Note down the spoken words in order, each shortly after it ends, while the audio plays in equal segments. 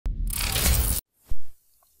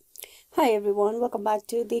Hi everyone, welcome back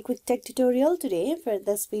to the Quick Tech tutorial. Today for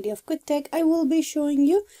this video of Quick Tech, I will be showing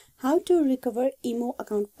you how to recover emo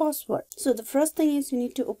account password. So the first thing is you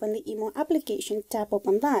need to open the emo application, tap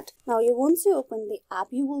open that. Now once you open the app,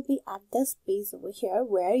 you will be at this page over here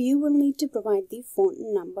where you will need to provide the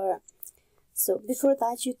phone number. So before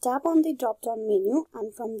that, you tap on the drop down menu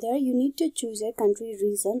and from there you need to choose your country,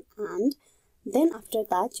 region, and then after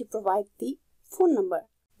that you provide the phone number.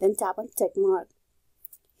 Then tap on check mark.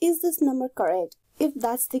 Is this number correct? If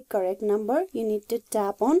that's the correct number, you need to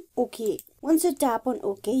tap on OK. Once you tap on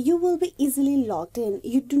OK, you will be easily logged in.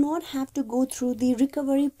 You do not have to go through the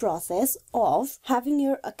recovery process of having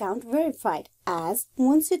your account verified, as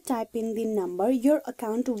once you type in the number, your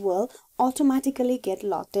account will automatically get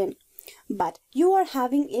logged in. But you are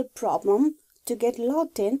having a problem to get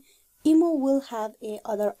logged in, emo will have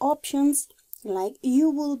other options. Like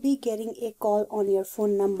you will be getting a call on your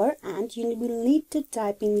phone number and you will need to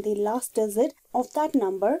type in the last digit of that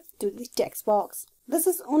number to the text box. This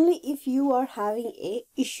is only if you are having a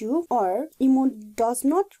issue or emo does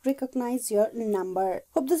not recognize your number.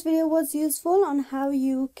 Hope this video was useful on how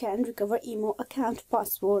you can recover emo account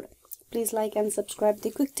password. Please like and subscribe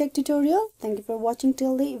the Quick Tech tutorial. Thank you for watching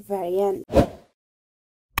till the very end.